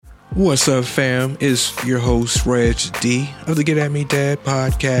What's up, fam? It's your host, Reg D of the Get At Me Dad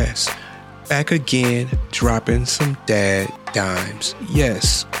podcast. Back again, dropping some dad dimes.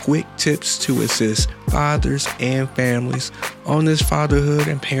 Yes, quick tips to assist fathers and families on this fatherhood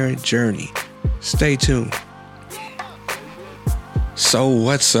and parent journey. Stay tuned. So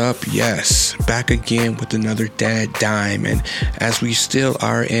what's up? Yes, back again with another dad dime. And as we still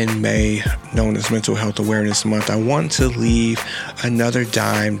are in May, known as Mental Health Awareness Month, I want to leave another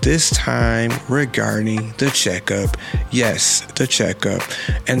dime, this time regarding the checkup. Yes, the checkup.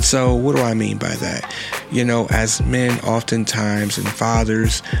 And so what do I mean by that? You know, as men oftentimes and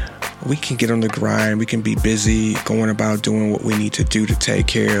fathers, we can get on the grind. We can be busy going about doing what we need to do to take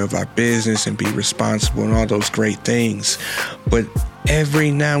care of our business and be responsible and all those great things. But every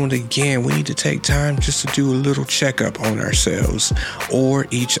now and again, we need to take time just to do a little checkup on ourselves or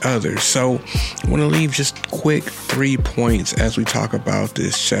each other. So I want to leave just quick 3 points as we talk about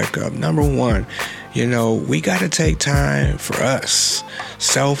this checkup. Number one, we got to take time for us.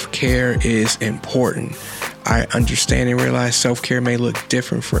 Self-care is important. I understand and realize self-care may look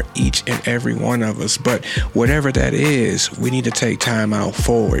different for each and every one of us, but whatever that is, we need to take time out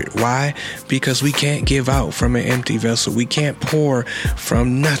for it. Why? Because we can't give out from an empty vessel. We can't pour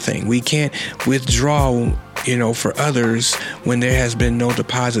from nothing. We can't withdraw, for others when there has been no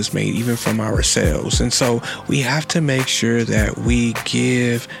deposits made, even from ourselves. And so we have to make sure that we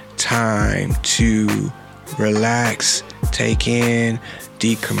give time to relax, take in,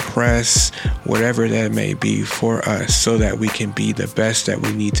 decompress, whatever that may be for us, so that we can be the best that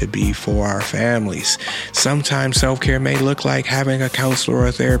we need to be for our families. Sometimes self-care may look like having a counselor or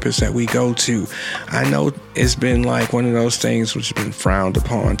a therapist that we go to. I know it's been like one of those things which has been frowned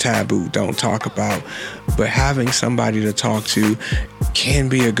upon, taboo, don't talk about, but having somebody to talk to can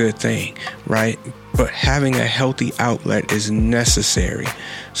be a good thing, right? But having a healthy outlet is necessary.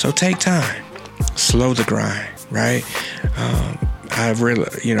 So take time, slow the grind, right? I've really,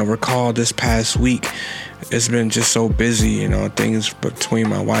 recall this past week, it's been just so busy, things between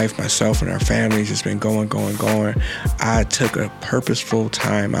my wife, myself, and our family just been going. I took a purposeful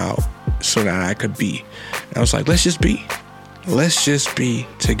time out so that I could be. And I was like, let's just be. Let's just be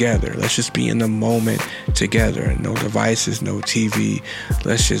together. Let's just be in the moment together. No devices, no TV.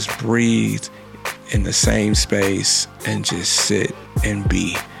 Let's just breathe in the same space and just sit and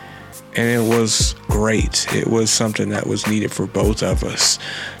be. And it was great. It was something that was needed for both of us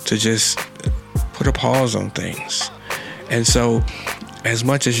to just put a pause on things. And so, as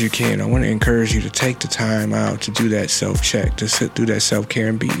much as you can, I want to encourage you to take the time out to do that self-check, to sit through that self-care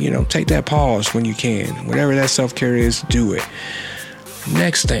and be, take that pause when you can. Whatever that self-care is, do it.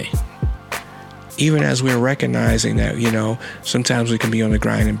 Next thing, even as we're recognizing that, sometimes we can be on the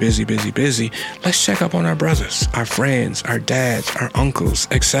grind and busy, let's check up on our brothers, our friends, our dads, our uncles,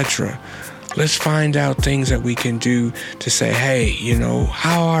 etc. Let's find out things that we can do to say, hey,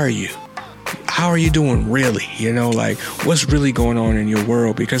 how are you? How are you doing really? What's really going on in your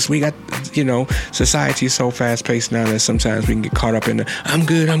world? Because we got, society is so fast paced now that sometimes we can get caught up in the, I'm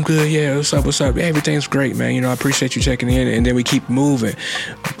good. Yeah, what's up? Everything's great, man. I appreciate you checking in, and then we keep moving.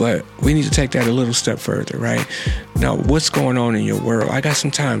 But we need to take that a little step further, right? Now, what's going on in your world? I got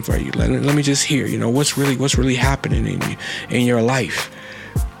some time for you. Let me just hear, what's really happening in your life.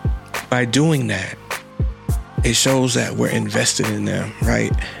 By doing that, it shows that we're invested in them,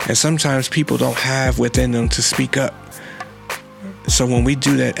 right? And sometimes people don't have within them to speak up. So when we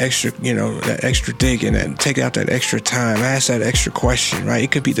do that extra, that extra digging and take out that extra time, ask that extra question, right?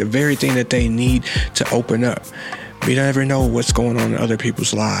 It could be the very thing that they need to open up. We never know what's going on in other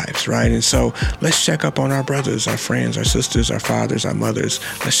people's lives, right? And so let's check up on our brothers, our friends, our sisters, our fathers, our mothers.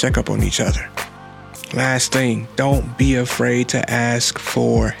 Let's check up on each other. Last thing, don't be afraid to ask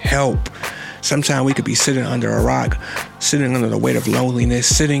for help. Sometimes we could be sitting under a rock, sitting under the weight of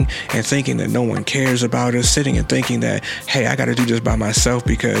loneliness, sitting and thinking that no one cares about us, sitting and thinking that, hey, I got to do this by myself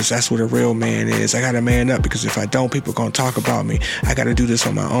because that's what a real man is. I got to man up because if I don't, people are going to talk about me. I got to do this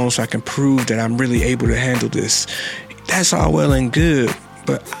on my own so I can prove that I'm really able to handle this. That's all well and good,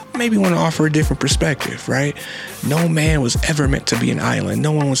 but maybe want to offer a different perspective, right? No man was ever meant to be an island.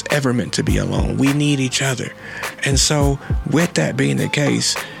 No one was ever meant to be alone. We need each other. And so with that being the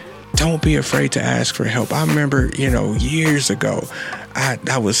case, don't be afraid to ask for help. I remember, years ago, I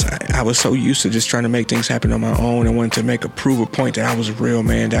was so used to just trying to make things happen on my own and wanted to prove a point that I was a real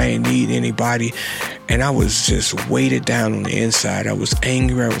man, that I didn't need anybody. And I was just weighted down on the inside. I was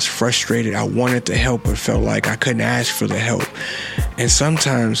angry. I was frustrated. I wanted to help, but felt like I couldn't ask for the help. And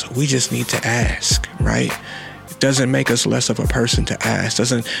sometimes we just need to ask, right? doesn't make us less of a person to ask,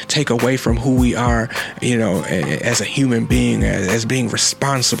 doesn't take away from who we are, as a human being, as being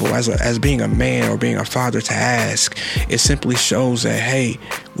responsible, as being a man or being a father to ask. It simply shows that, hey,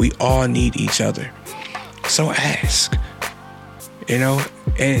 we all need each other. So ask,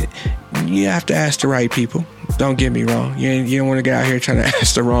 and you have to ask the right people. Don't get me wrong. You don't want to get out here trying to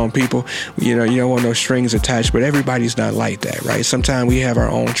ask the wrong people. You don't want no strings attached, but everybody's not like that, right? Sometimes we have our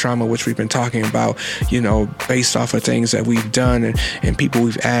own trauma, which we've been talking about, based off of things that we've done and people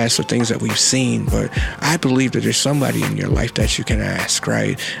we've asked or things that we've seen. But I believe that there's somebody in your life that you can ask,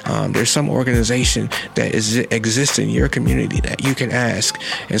 right? There's some organization that exists in your community that you can ask.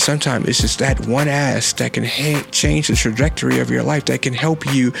 And sometimes it's just that one ask that can change the trajectory of your life, that can help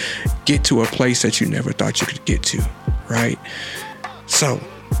you get to a place that you never thought you could get to, right? So,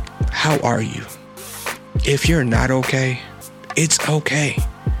 how are you? If you're not okay, it's okay.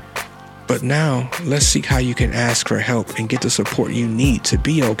 But now, let's see how you can ask for help and get the support you need to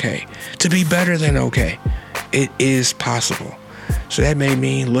be okay, to be better than okay. It is possible. So that may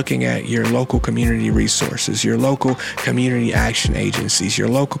mean looking at your local community resources, your local community action agencies, your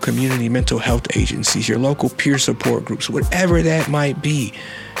local community mental health agencies, your local peer support groups, whatever that might be.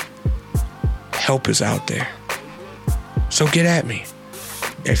 Help is out there. So get at me.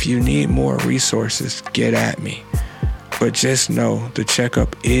 If you need more resources, get at me. But just know the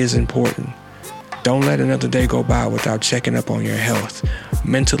checkup is important. Don't let another day go by without checking up on your health.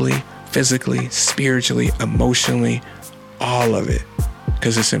 Mentally, physically, spiritually, emotionally, all of it.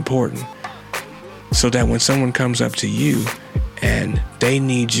 Because it's important. So that when someone comes up to you and they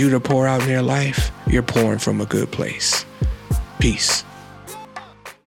need you to pour out in their life, you're pouring from a good place. Peace.